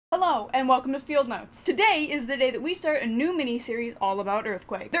Hello, and welcome to Field Notes. Today is the day that we start a new mini-series all about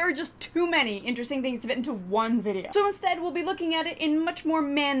earthquakes. There are just too many interesting things to fit into one video. So instead, we'll be looking at it in much more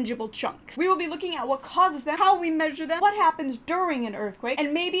manageable chunks. We will be looking at what causes them, how we measure them, what happens during an earthquake,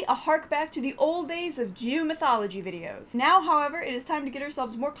 and maybe a hark back to the old days of geomythology videos. Now, however, it is time to get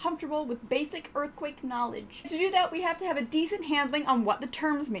ourselves more comfortable with basic earthquake knowledge. To do that, we have to have a decent handling on what the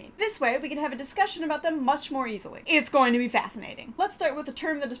terms mean. This way, we can have a discussion about them much more easily. It's going to be fascinating. Let's start with a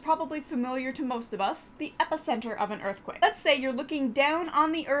term that is probably familiar to most of us, the epicenter of an earthquake. Let's say you're looking down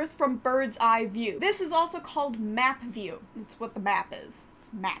on the earth from bird's eye view. This is also called map view. It's what the map is. It's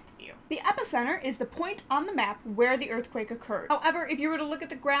map view. The epicenter is the point on the map where the earthquake occurred. However, if you were to look at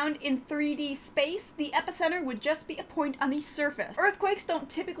the ground in 3D space, the epicenter would just be a point on the surface. Earthquakes don't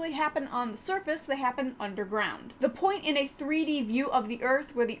typically happen on the surface, they happen underground. The point in a 3D view of the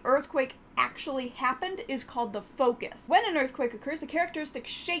earth where the earthquake actually happened is called the focus. When an earthquake occurs, the characteristic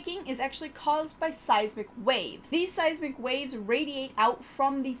shaking is actually caused by seismic waves. These seismic waves radiate out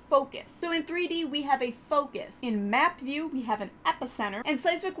from the focus. So in 3D, we have a focus. In map view, we have an epicenter, and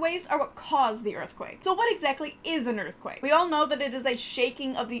seismic waves are what cause the earthquake. So what exactly is an earthquake? We all know that it is a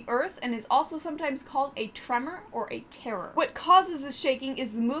shaking of the earth and is also sometimes called a tremor or a terror. What causes this shaking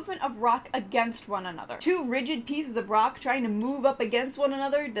is the movement of rock against one another. Two rigid pieces of rock trying to move up against one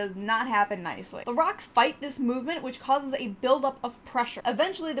another does not happen nicely. The rocks fight this movement, which causes a buildup of pressure.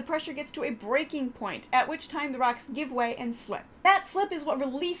 Eventually, the pressure gets to a breaking point, at which time the rocks give way and slip. That slip is what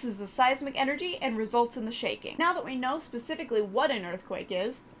releases the seismic energy and results in the shaking. Now that we know specifically what an earthquake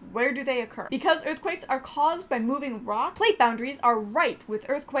is, where do they occur? Because earthquakes are caused by moving rock, plate boundaries are ripe with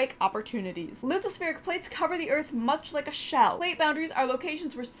earthquake opportunities. Lithospheric plates cover the earth much like a shell. Plate boundaries are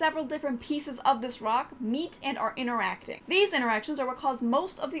locations where several different pieces of this rock meet and are interacting. These interactions are what cause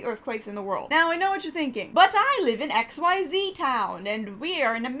most of the earthquakes in the world. Now I know what you're thinking, but I live in XYZ town, and we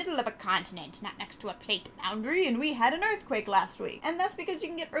are in the middle of a continent, not next to a plate boundary, and we had an earthquake last week. And that's because you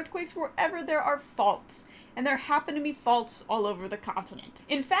can get earthquakes wherever there are faults. And there happen to be faults all over the continent.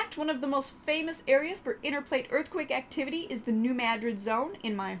 In fact, one of the most famous areas for interplate earthquake activity is the New Madrid Zone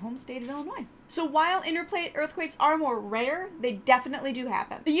in my home state of Illinois. So while interplate earthquakes are more rare, they definitely do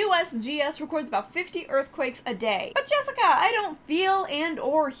happen. The USGS records about 50 earthquakes a day. But Jessica, I don't feel and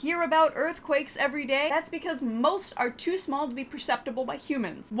or hear about earthquakes every day. That's because most are too small to be perceptible by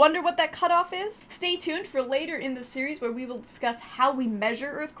humans. Wonder what that cutoff is? Stay tuned for later in the series where we will discuss how we measure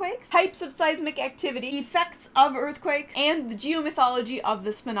earthquakes, types of seismic activity, effects of earthquakes, and the geomythology of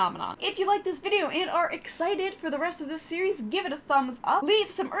this phenomenon. If you like this video and are excited for the rest of this series, give it a thumbs up. Leave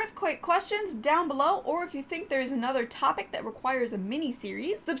some earthquake questions down below, or if you think there is another topic that requires a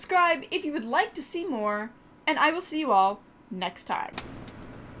mini-series, subscribe if you would like to see more, and I will see you all next time.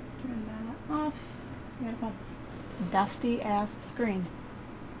 Turn that off. We have a dusty ass screen.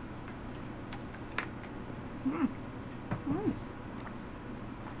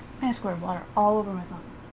 I squirted water all over myself.